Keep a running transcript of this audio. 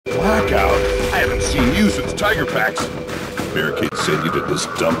Blackout? I haven't seen you since Tiger Packs. Barricade said you did this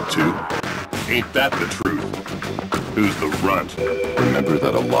dump too. Ain't that the truth? Who's the runt? Remember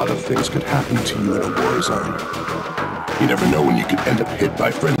that a lot of things could happen to you in a war zone. You never know when you could end up hit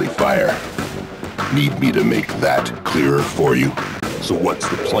by friendly fire. Need me to make that clearer for you? So what's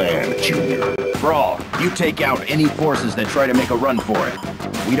the plan, Junior? Brawl, you take out any forces that try to make a run for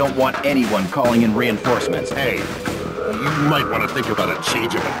it. We don't want anyone calling in reinforcements. Hey, you might want to think about a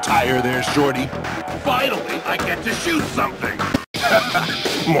change of a tire there, Shorty. Finally, I get to shoot something!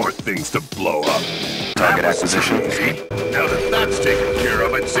 More things to blow up. Target acquisition easy. Now that that's taken care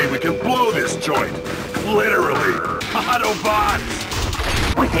of, I'd say we can blow this joint. Literally.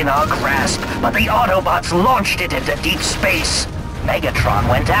 Autobots! Within our grasp, but the Autobots launched it into deep space. Megatron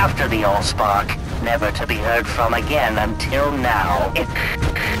went after the Allspark, never to be heard from again until now. If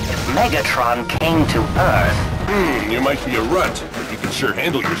Megatron came to Earth... You might be a runt, but you can sure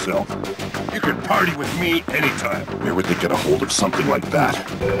handle yourself. You can party with me anytime. Where would they get a hold of something like that?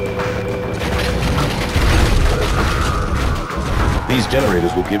 These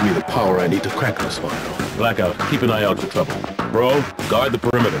generators will give me the power I need to crack this file. Blackout, keep an eye out for trouble. Bro, guard the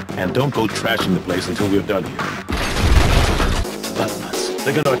perimeter, and don't go trashing the place until we're done here. Nuts.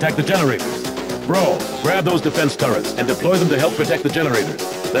 They're gonna attack the generators. Bro, grab those defense turrets and deploy them to help protect the generators.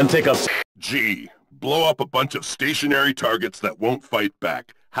 Then take out... Gee, blow up a bunch of stationary targets that won't fight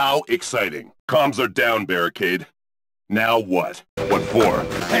back. How exciting. Comms are down, Barricade. Now what? What for?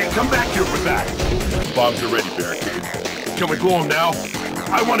 Hey, come back here with that! Bombs are ready, Barricade. Can we blow them now?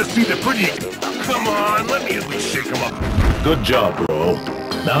 I want to see the pretty... Come on, let me at least shake them up. Good job, bro.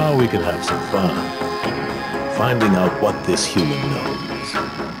 Now we can have some fun. Finding out what this human knows.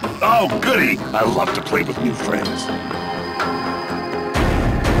 Oh, goody! I love to play with new friends.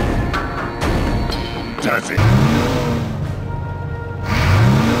 Does it?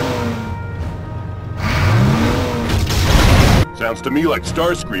 Sounds to me like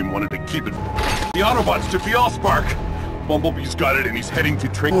Starscream wanted to keep it... The Autobots took the Allspark! Bumblebee's got it and he's heading to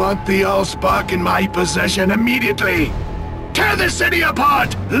train... Want the Allspark in my possession immediately! Tear the city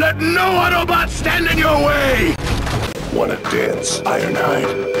apart! Let no Autobot stand in your way! Wanna dance,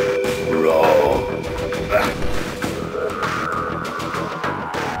 Ironhide? Brawl.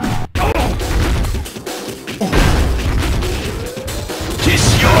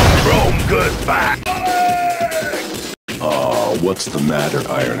 Kiss your chrome goodbye! Oh, what's the matter,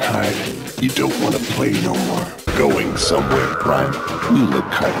 Ironhide? You don't want to play no more. Going somewhere, Prime? You look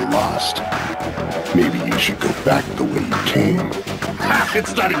kinda lost. Maybe you should go back the way you came. Ha!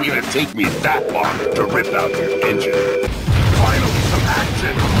 It's not even gonna take me that long to rip out your engine. Finally, some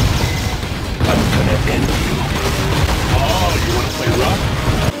action! I'm gonna end you. Oh, you wanna play rough?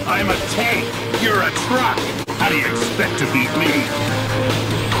 I'm a tank! You're a truck! How do you expect to beat me?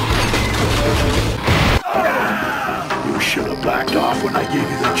 You should have backed off when I gave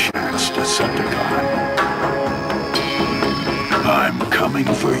you the chance, Decepticon. I'm coming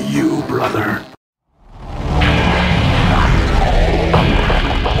for you, brother.